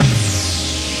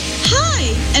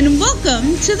and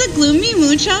welcome to the Gloomy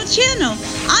Moonchild channel.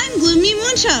 I'm Gloomy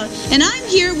Moonchild, and I'm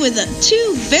here with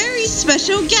two very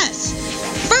special guests.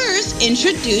 First,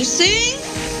 introducing...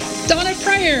 Donna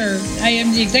Pryor. I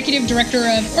am the Executive Director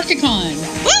of OrcaCon.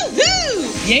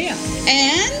 Woohoo! Yeah.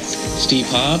 And... Steve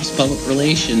Hobbs, Public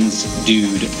Relations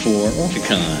Dude for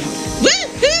OrcaCon.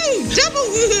 Woohoo! Double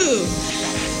woohoo!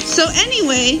 So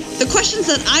anyway, the questions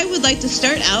that I would like to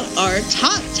start out are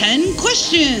top 10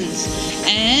 questions.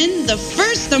 And the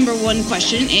first number one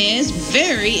question is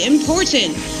very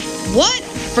important. What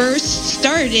first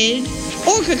started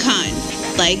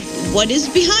OrcaCon? Like, what is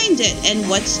behind it and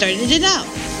what started it out?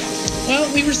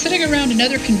 Well, we were sitting around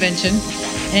another convention,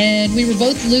 and we were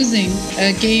both losing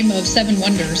a game of Seven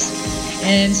Wonders,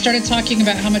 and started talking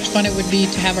about how much fun it would be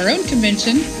to have our own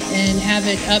convention and have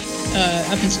it up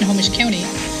in Snohomish County.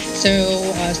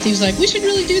 So Steve's like, we should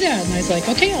really do that. And I was like,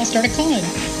 okay, I'll start a con.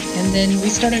 And then we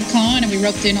started a con, and we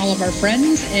roped in all of our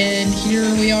friends, and here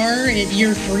we are at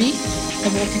year 3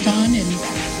 of OrcaCon.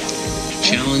 And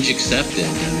challenge accepted.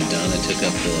 I mean, Donna took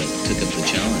up the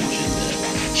challenge,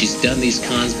 and she's done these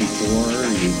cons before.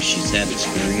 She's had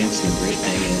experience, and the great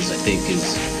thing is, I think,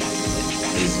 is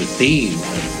the theme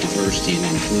of diversity and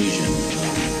inclusion.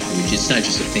 Which it's not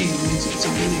just a theme; it's a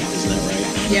belief. Isn't that right,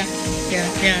 Donna? Yeah.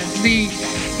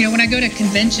 When I go to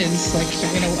conventions, like,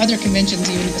 other conventions,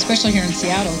 even especially here in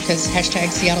Seattle, because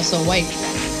 #Seattle So White,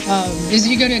 is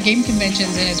you go to game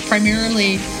conventions and it's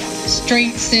primarily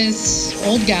straight, cis,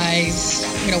 old guys,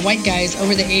 white guys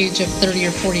over the age of 30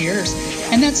 or 40 years.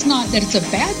 And that's not that it's a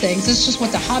bad thing. It's just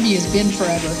what the hobby has been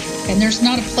forever. And there's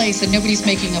not a place, and nobody's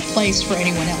making a place for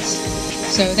anyone else.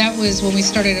 So that was when we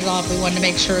started it off. We wanted to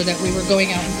make sure that we were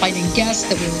going out and finding guests,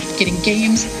 that we were getting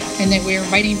games, and that we were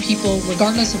inviting people,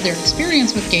 regardless of their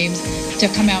experience with games, to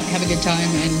come out and have a good time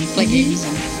and play games.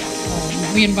 And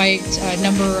we invite a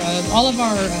number of all of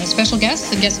our special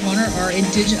guests, and guests of honor are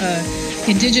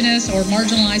indigenous or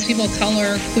marginalized, people of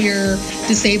color, queer,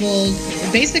 disabled.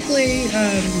 Basically,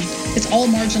 it's all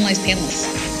marginalized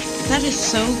panelists. That is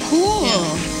so cool.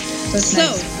 Yeah. That's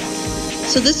nice.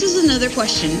 So this is another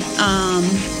question.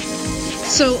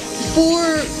 So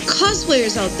for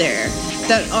cosplayers out there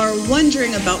that are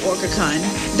wondering about OrcaCon,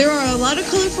 there are a lot of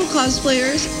colorful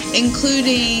cosplayers,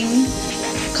 including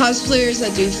cosplayers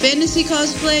that do fantasy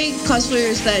cosplay,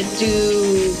 cosplayers that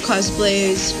do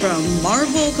cosplays from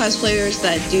Marvel, cosplayers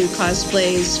that do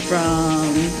cosplays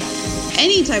from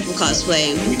any type of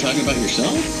cosplay. Are we talking about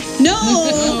yourself? No.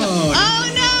 Oh,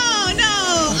 no.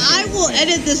 I will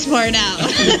edit this part out.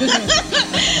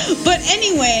 But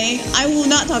anyway, I will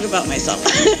not talk about myself.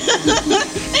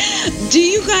 Do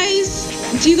you guys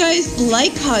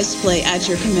like cosplay at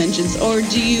your conventions, or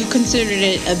do you consider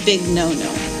it a big no-no?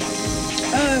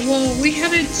 Well, we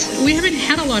haven't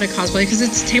had a lot of cosplay because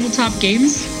it's tabletop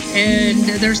games, and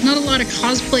there's not a lot of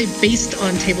cosplay based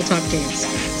on tabletop games.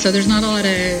 So there's not a lot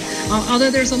of,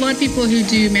 although there's a lot of people who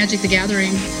do Magic the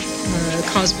Gathering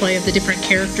cosplay of the different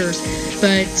characters.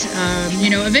 But,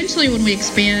 eventually when we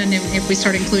expand and if we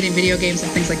start including video games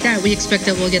and things like that, we expect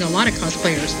that we'll get a lot of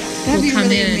cosplayers who will come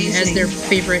really in amazing. As their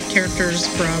favorite characters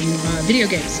from video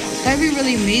games. That'd be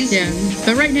really amazing. Yeah,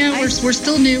 but right now we're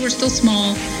still new, we're still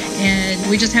small, and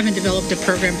we just haven't developed a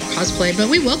program for cosplay. But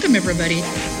we welcome everybody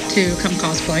to come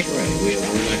cosplay. Right, we're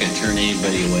not going to turn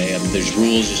anybody away. I mean, there's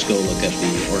rules. Just go look at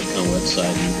the OrcaCon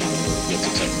website and what's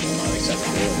acceptable and not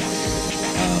acceptable.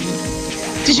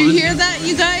 Did you hear that,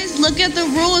 you guys? Look at the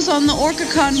rules on the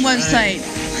OrcaCon website.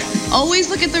 Right. Always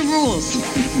look at the rules.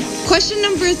 Question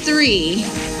number 3.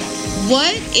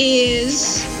 What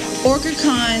is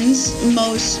OrcaCon's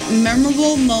most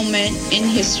memorable moment in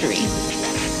history?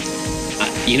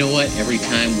 You know what? Every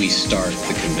time we start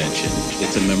the convention,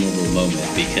 it's a memorable moment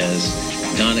because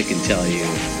Donna can tell you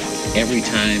every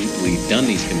time we've done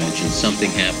these conventions, something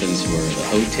happens where the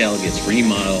hotel gets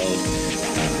remodeled,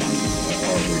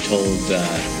 or we're told,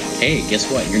 hey,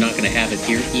 guess what? You're not going to have it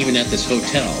here, even at this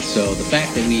hotel. So the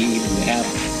fact that we even have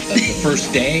the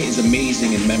first day is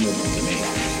amazing and memorable to me.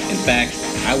 In fact,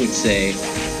 I would say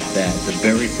that the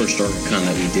very first OrcaCon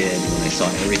that we did, when I saw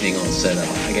everything all set up,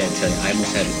 I got to tell you, I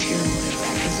almost had a tear in my eye.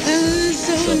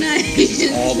 So nice. This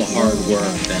is all the hard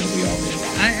work that we all did.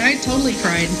 I totally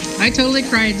cried.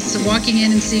 Walking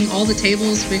in and seeing all the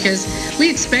tables, because we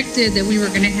expected that we were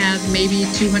going to have maybe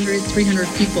 200, 300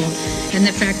 people. And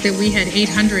the fact that we had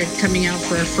 800 coming out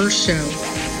for our first show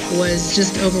was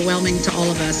just overwhelming to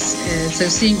all of us. And so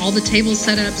seeing all the tables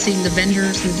set up, seeing the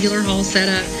vendors and dealer hall set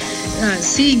up,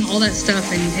 seeing all that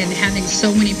stuff and having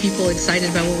so many people excited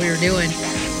about what we were doing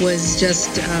was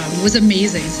just was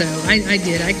amazing. So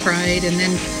I cried, and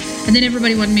then And then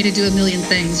everybody wanted me to do a million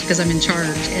things because I'm in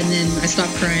charge. And then I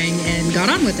stopped crying and got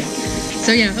on with it.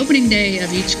 So yeah, opening day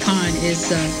of each con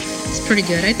is pretty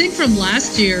good. I think from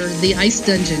last year, the Ice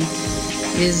Dungeon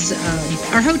is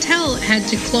our hotel had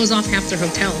to close off half their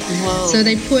hotel. Whoa. So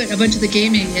they put a bunch of the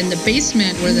gaming in the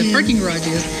basement where the parking garage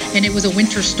is, and it was a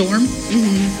winter storm.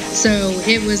 So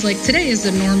it was like, today is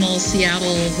the normal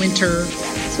Seattle winter,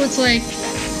 so it's like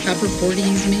upper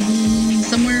 40s maybe,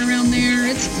 somewhere around there.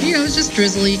 It's, you know, it's just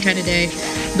drizzly kind of day.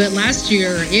 But last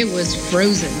year it was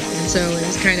frozen, and so it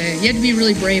was kind of, you had to be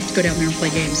really brave to go down there and play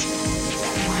games.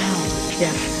 Wow.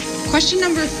 Yeah. Question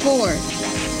number 4.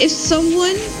 If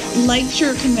someone liked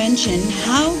your convention,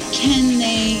 how can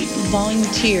they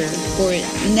volunteer for it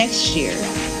next year?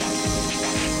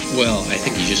 Well, I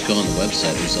think you just go on the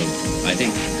website. I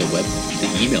think the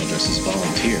email address is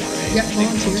volunteer, right? Yeah,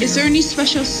 volunteer. Is there any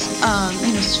special,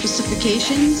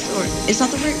 specifications, or is that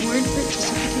the right word for it?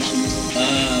 Specifications?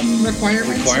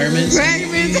 Requirements. Requirements.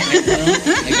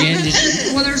 Again,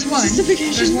 just Well, there's one.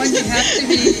 Specifications. There's one. You have to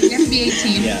be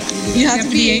 18. yeah. You have to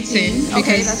be 18. because,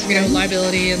 Okay, that's you know, good.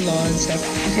 liability and law and stuff.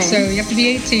 Okay. So you have to be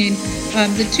 18.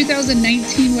 The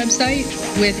 2019 website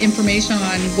with information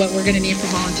on what we're going to need for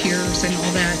volunteers and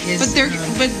all that is.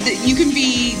 You can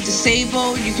be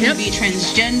disabled. You can Yep. be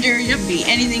transgender. You can be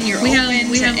anything. You're we open have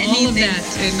to all anything. of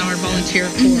that in our volunteer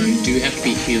corps. You do have to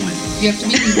be human. You have to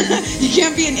be. You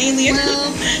can't be an alien.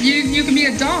 Well, you can be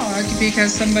a dog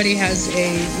because somebody has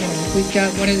we've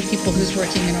got one of the people who's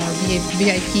working in our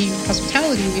VIP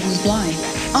hospitality who's blind.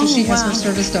 So she has her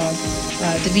service dog,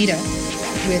 Davida,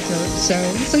 with her. So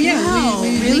yeah, Wow,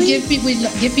 we really? give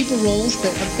people roles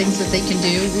of things that they can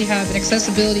do. We have an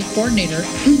accessibility coordinator,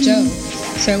 Joe.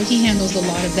 So he handles a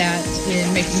lot of that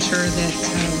in making sure that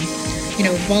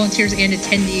volunteers and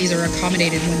attendees are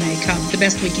accommodated when they come the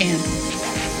best we can.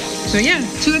 So yeah,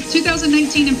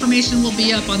 2019 information will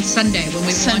be up on Sunday when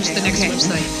we launch the next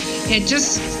website. And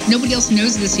just nobody else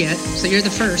knows this yet, so you're the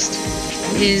first.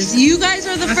 You guys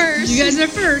are the first. You guys are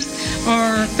first.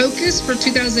 Our focus for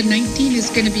 2019 is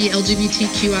going to be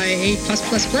LGBTQIA+++.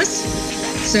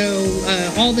 So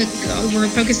we're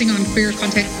focusing on queer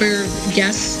content, queer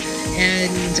guests,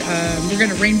 and we're going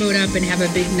to rainbow it up and have a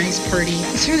big, nice party.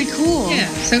 It's really cool. Yeah.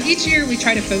 So each year we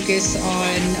try to focus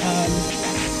on.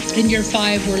 In year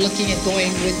 5, we're looking at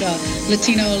going with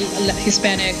Latino,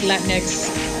 Hispanic, Latinx,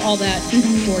 all that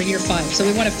for year 5. So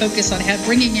we want to focus on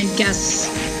bringing in guests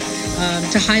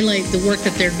to highlight the work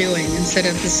that they're doing instead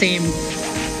of the same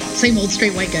old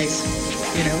straight white guys,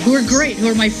 who are great, who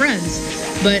are my friends,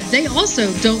 but they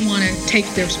also don't want to take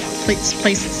their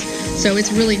places. So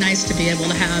it's really nice to be able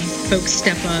to have folks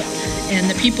step up, and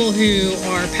the people who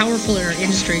are powerful in our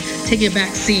industry take a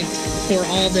back seat for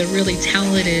all the really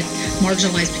talented,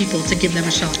 marginalized people to give them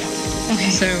a shot. Okay.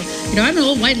 So, I'm an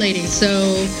old white lady,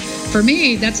 so for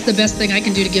me, that's the best thing I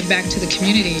can do to give back to the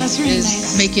community. That's really is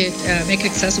nice. make it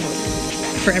accessible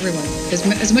for everyone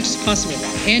as much as possible,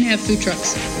 and have food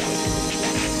trucks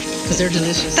because they're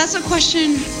delicious. That's a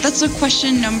question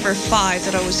number 5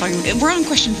 that I was talking about. We're on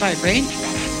question 5, right?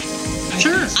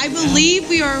 Sure. I believe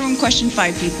we are on question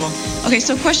 5, people. Okay,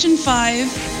 so question 5.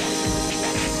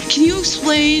 Can you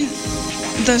explain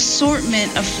the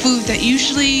assortment of food that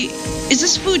usually... Is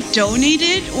this food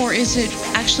donated, or is it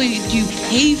actually, do you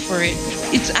pay for it?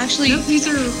 It's actually... No, these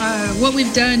are, what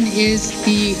we've done is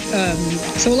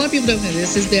so a lot of people don't know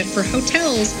this, is that for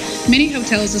hotels, many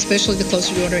hotels, especially the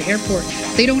closer you are to an airport,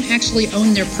 they don't actually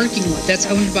own their parking lot. That's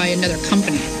owned by another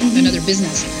company, another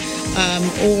business.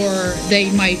 Or the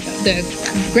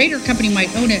greater company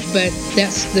might own it, but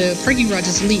the parking garage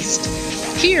is leased.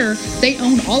 Here, they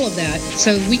own all of that,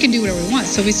 so we can do whatever we want.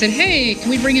 So we said, hey, can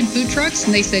we bring in food trucks?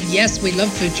 And they said, yes, we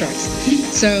love food trucks.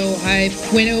 So I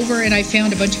went over and I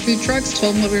found a bunch of food trucks,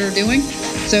 told them what we were doing.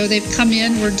 So they've come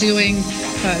in. We're doing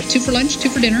 2 for lunch, 2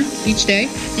 for dinner each day.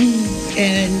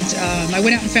 And I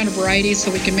went out and found a variety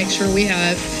so we can make sure we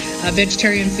have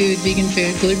vegetarian food, vegan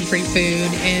food, gluten-free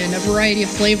food, and a variety of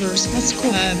flavors. That's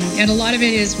cool. And a lot of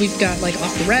it is we've got like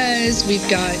off the res, we've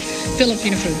got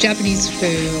Filipino food, Japanese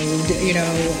food,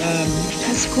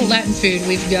 That's cool. Latin food.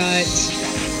 We've got,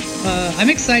 I'm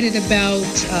excited about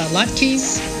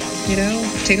latkes,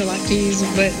 potato latkes,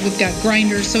 but we've got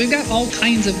grinders. So we've got all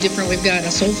kinds of different, we've got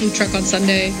a soul food truck on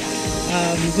Sunday.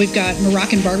 We've got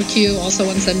Moroccan barbecue also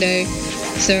on Sunday.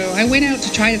 So I went out to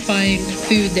try to find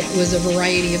food that was a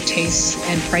variety of tastes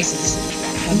and prices.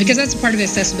 because that's a part of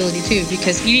accessibility too,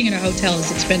 because eating in a hotel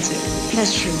is expensive.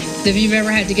 That's true. If you've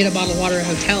ever had to get a bottle of water at a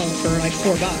hotel for like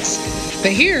 $4.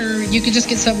 But here, you could just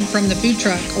get something from the food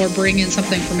truck or bring in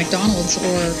something from McDonald's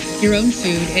or your own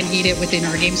food and eat it within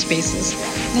our game spaces.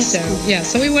 That's cool. Yeah,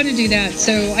 so we want to do that.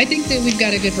 So I think that we've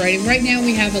got a good variety. Right now,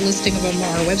 we have a listing of them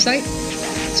on our website.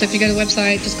 So if you go to the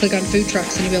website, just click on food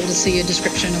trucks and you'll be able to see a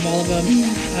description of all of them,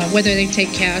 whether they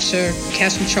take cash or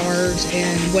cash and charge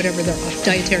and whatever their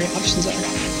dietary options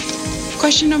are.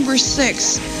 Question number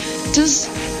 6.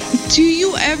 Do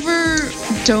you ever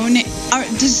donate,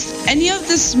 does any of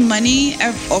this money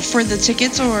for the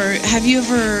tickets, or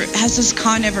has this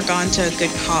con ever gone to a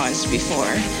good cause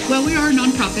before? Well, we are a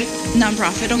nonprofit.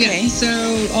 Nonprofit, okay. Yeah,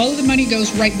 so all of the money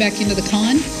goes right back into the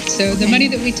con. So the money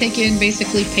that we take in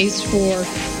basically pays for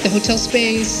the hotel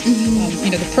space,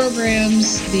 the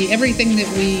programs, everything that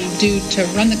we do to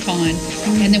run the con,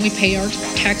 and then we pay our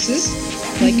taxes.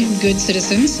 Like good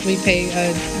citizens, we pay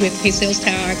sales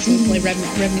tax, we pay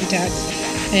revenue tax,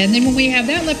 and then when we have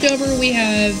that left over, we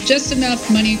have just enough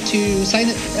money to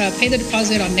pay the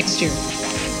deposit on next year.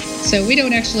 So we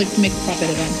don't actually make profit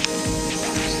at all.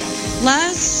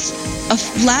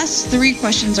 Last 3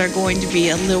 questions are going to be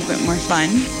a little bit more fun,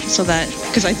 so that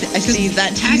because I see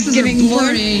that taxes getting are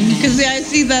boring. Because I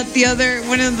see that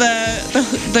one of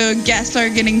the guests are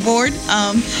getting bored.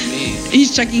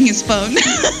 He's checking his phone.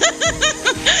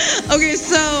 Okay,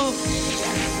 so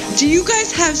do you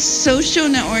guys have social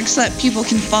networks that people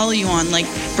can follow you on, like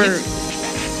for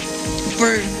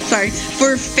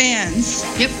fans?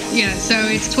 Yep. Yeah. So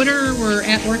it's Twitter. We're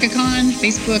at OrcaCon.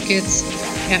 Facebook. It's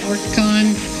at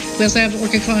OrcaCon. We also have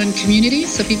OrcaCon community,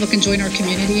 so people can join our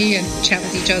community and chat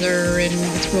with each other, and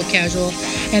it's real casual.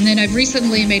 And then I've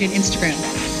recently made an Instagram.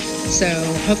 So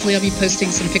hopefully I'll be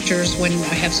posting some pictures when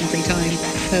I have some free time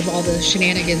of all the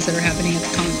shenanigans that are happening at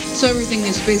the con. So everything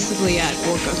is basically at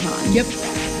OrcaCon. Yep.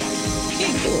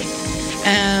 Okay, cool.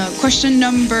 Question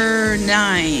number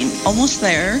 9. Almost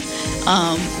there.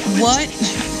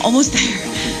 Almost there.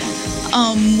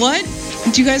 What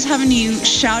do you guys have any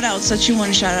shout outs that you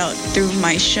want to shout out through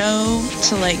my show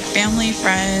to like family,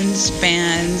 friends,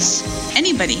 fans,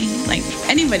 anybody? Do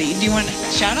you want to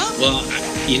shout out? Well,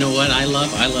 you know what I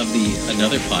love? I love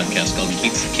another podcast called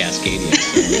Geeks of Cascadia.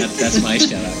 So that's my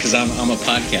shout out because I'm a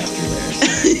podcaster there. So.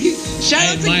 Shout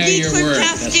out to Geeks of Cascadia.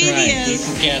 That's right, Geeks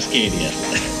of Cascadia.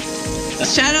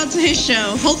 Shout out to his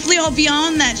show. Hopefully I'll be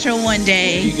on that show one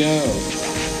day. There you go.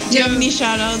 Do you have any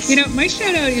shout-outs? My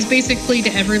shout-out is basically to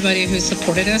everybody who's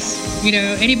supported us.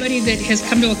 Anybody that has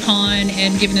come to a con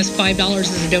and given us $5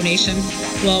 as a donation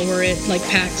while we're at, like,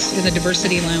 PAX in the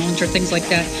Diversity Lounge or things like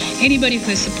that. Anybody who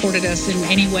has supported us in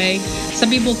any way. Some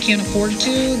people can't afford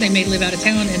to. They may live out of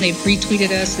town, and they've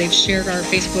retweeted us. They've shared our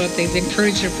Facebook. They've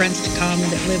encouraged their friends to come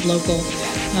that live local.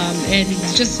 And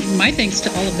just my thanks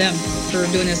to all of them for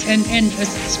doing this. And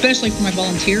especially for my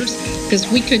volunteers, because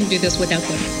we couldn't do this without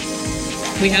them.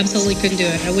 We absolutely couldn't do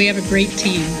it. We have a great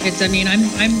team. I'm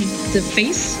the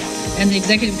face and the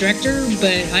executive director,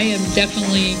 but I am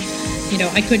definitely,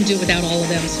 I couldn't do it without all of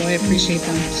them. So I appreciate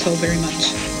them so very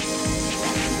much.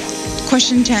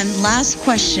 Question 10, last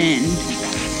question.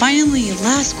 Finally,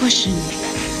 last question.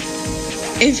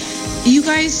 If you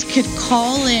guys could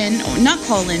call in, or not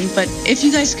call in, but if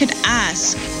you guys could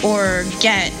ask or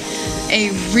get a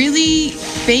really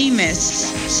famous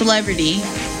celebrity,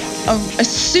 a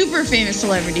super famous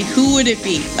celebrity, who would it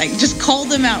be? Like, just call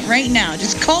them out right now.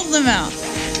 Just call them out.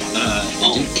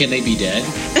 Can they be dead?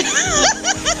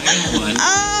 I got one.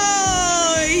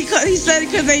 Oh, he said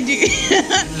because they do.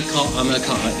 I'm gonna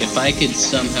call. If I could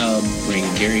somehow bring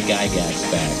Gary Gygax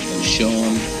back and show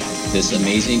him this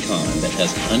amazing con that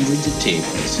has hundreds of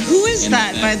tables. Who is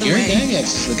that, by the way? Gary Gygax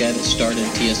is the guy that started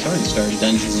TSR and started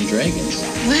Dungeons and Dragons.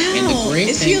 Wow.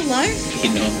 Is he alive?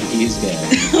 No, he is dead.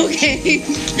 Okay.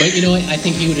 But you know what? I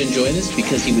think he would enjoy this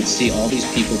because he would see all these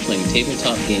people playing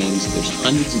tabletop games. There's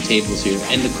hundreds of tables here.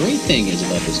 And the great thing is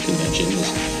about this convention is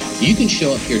you can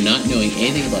show up here not knowing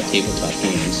anything about tabletop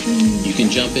games. You can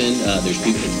jump in. There's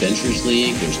Adventures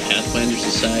League. There's Pathfinder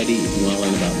Society. If you want to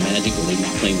learn about magic or Ladies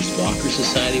Planes Walker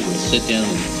Society, we'll sit down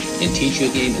and teach you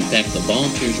a game. In fact, the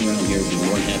volunteers around here would be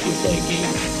more than happy to play a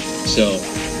game. So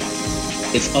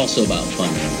it's also about fun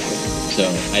around here. So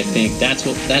I think that's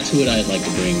who I'd like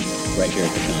to bring right here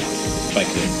at the con, if I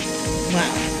could.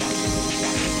 Wow.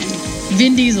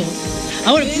 Vin Diesel.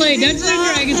 I want to play Dungeons and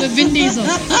Dragons with Vin Diesel.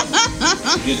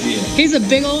 Good deal. He's a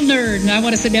big old nerd, and I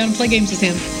want to sit down and play games with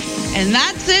him. And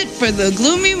that's it for the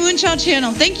Gloomy Moonchild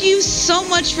channel. Thank you so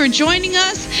much for joining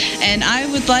us. And I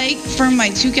would like for my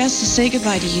 2 guests to say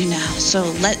goodbye to you now.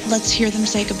 So let's hear them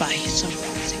say goodbye. So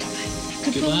say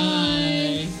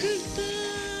goodbye. Goodbye.